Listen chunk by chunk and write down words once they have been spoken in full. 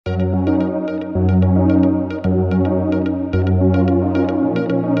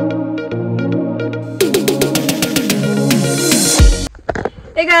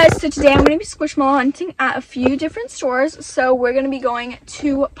Guys, so today I'm going to be Squishmallow hunting at a few different stores. So we're going to be going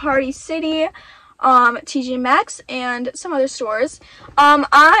to Party City, TJ Maxx, and some other stores.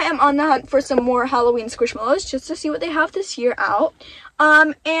 I am on the hunt for some more Halloween Squishmallows just to see what they have this year out.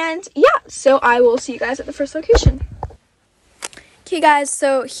 And yeah, so I will see you guys at the first location. Okay guys,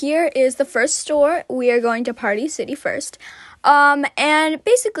 so here is the first store. We are going to Party City first. And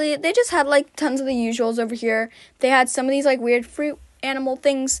basically they just had like tons of the usuals over here. They had some of these like weird fruit animal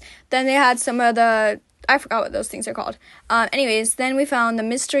things. Then they had some of the, I forgot what those things are called. Anyways, then we found the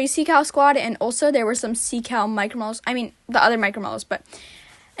mystery sea cow squad, and also there were some sea cow micromallows. I mean, the other micromallows, but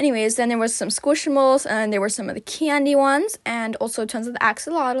anyways, then there was some Squishmallows, and there were some of the candy ones, and also tons of the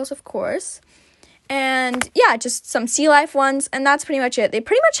axolotls, of course. And yeah, just some sea life ones, and that's pretty much it. They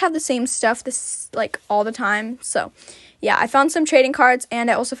pretty much have the same stuff this like all the time. So yeah, I found some trading cards,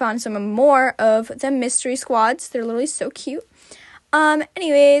 and I also found some more of the mystery squads. They're literally so cute.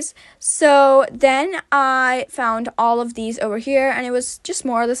 Anyways, so then I found all of these over here, and it was just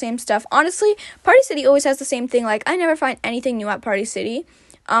more of the same stuff. Honestly, Party City always has the same thing. Like, I never find anything new at Party City.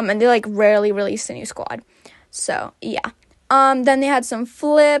 And they like rarely release a new squad. So yeah. Then they had some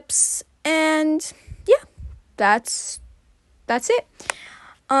flips, and yeah, that's it.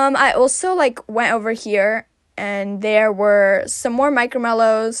 I also like went over here, and there were some more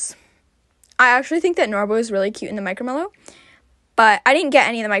micromallows. I actually think that Norbo is really cute in the micromallow, but I didn't get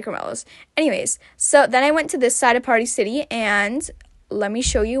any of the micromallows. Anyways, so then I went to this side of Party City, and let me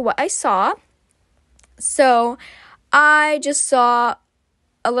show you what I saw. So I just saw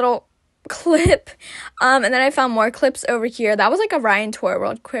a little clip, and then I found more clips over here. That was like a Ryan Toy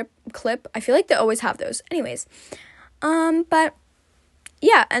World clip. I feel like they always have those. Anyways, but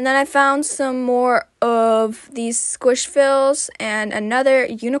yeah, and then I found some more of these squish fills and another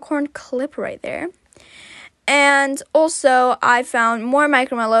unicorn clip right there. And also, I found more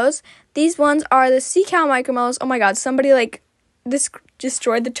micromallows. These ones are the sea cow micromallows. Oh my god, somebody like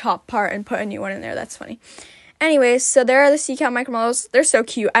destroyed the top part and put a new one in there. That's funny. Anyways, so there are the sea cow micromallows. They're so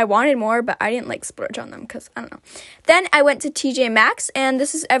cute. I wanted more, but I didn't like splurge on them because I don't know. Then I went to TJ Maxx, and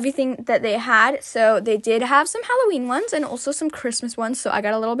this is everything that they had. So they did have some Halloween ones and also some Christmas ones, so I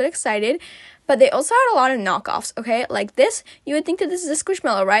got a little bit excited. But they also had a lot of knockoffs, okay? Like this, you would think that this is a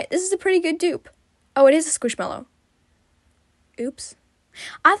Squishmallow, right? This is a pretty good dupe. Oh, it is a Squishmallow. Oops.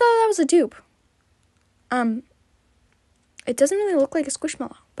 I thought that was a dupe. It doesn't really look like a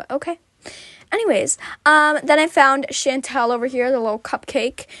Squishmallow, but okay. Anyways, then I found Chantel over here, the little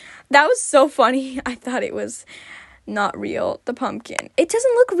cupcake. That was so funny. I thought it was not real, the pumpkin. It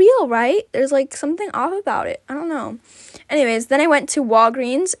doesn't look real, right? There's like something off about it. I don't know. Anyways, then I went to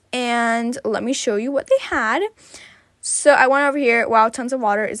Walgreens, and let me show you what they had. So I went over here. Wow, tons of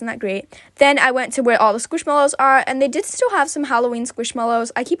water. Isn't that great? Then I went to where all the Squishmallows are, and they did still have some Halloween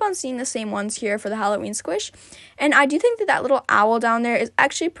Squishmallows. I keep on seeing the same ones here for the Halloween Squish. And I do think that that little owl down there is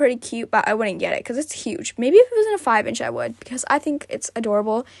actually pretty cute, but I wouldn't get it because it's huge. Maybe if it was in a 5-inch, I would, because I think it's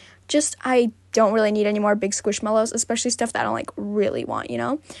adorable. Just, I don't really need any more big Squishmallows, especially stuff that I don't, like, really want, you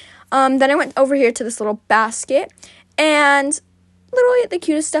know? Then I went over here to this little basket, and literally the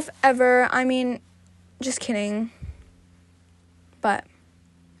cutest stuff ever. I mean, just kidding. But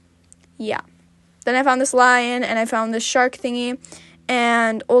yeah, then I found this lion, and I found this shark thingy,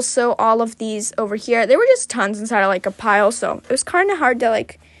 and also all of these over here. There were just tons inside of like a pile, so it was kind of hard to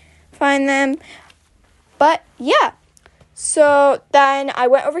like find them. But yeah, so then I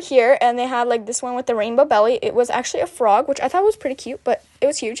went over here, and they had like this one with the rainbow belly. It was actually a frog, which I thought was pretty cute, but it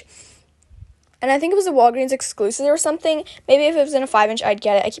was huge. And I think it was a Walgreens exclusive or something. Maybe if it was in a 5-inch, I'd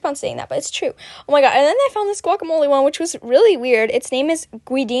get it. I keep on saying that, but it's true. Oh my god. And then I found this guacamole one, which was really weird. Its name is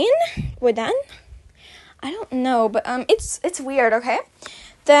Guidin? I don't know, but it's weird, okay?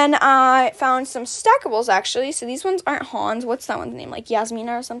 Then I found some stackables, actually. So these ones aren't Hans. What's that one's name? Like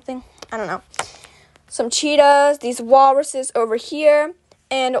Yasmina or something? I don't know. Some cheetahs, these walruses over here,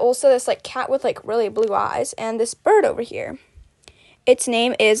 and also this like cat with like really blue eyes, and this bird over here. Its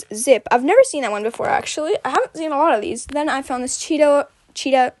name is Zip. I've never seen that one before, actually. I haven't seen a lot of these. Then I found this not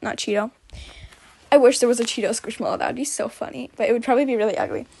Cheeto. I wish there was a Cheeto Squishmallow. That would be so funny, but it would probably be really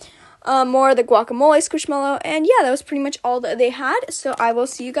ugly. More of the guacamole Squishmallow, and yeah, that was pretty much all that they had, so I will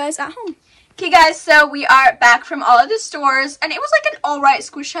see you guys at home. Okay, guys, so we are back from all of the stores, and it was like an alright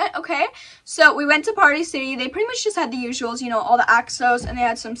squish hunt, okay? So we went to Party City. They pretty much just had the usuals, you know, all the Axos, and they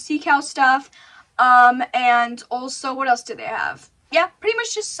had some sea cow stuff, and also, what else did they have? Yeah, pretty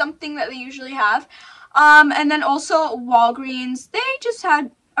much just something that they usually have. And then also Walgreens, they just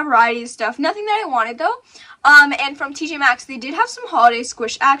had a variety of stuff. Nothing that I wanted, though. And from TJ Maxx, they did have some holiday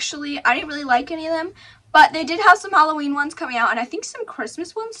squish, actually. I didn't really like any of them, But they did have some Halloween ones coming out, and I think some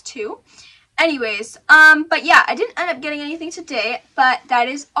Christmas ones too. Anyways, but yeah, I didn't end up getting anything today, but that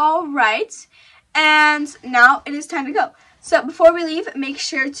is all right. And now it is time to go. So before we leave, make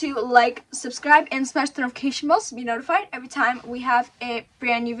sure to like, subscribe, and smash the notification bell to be notified every time we have a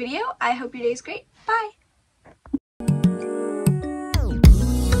brand new video. I hope your day is great. Bye!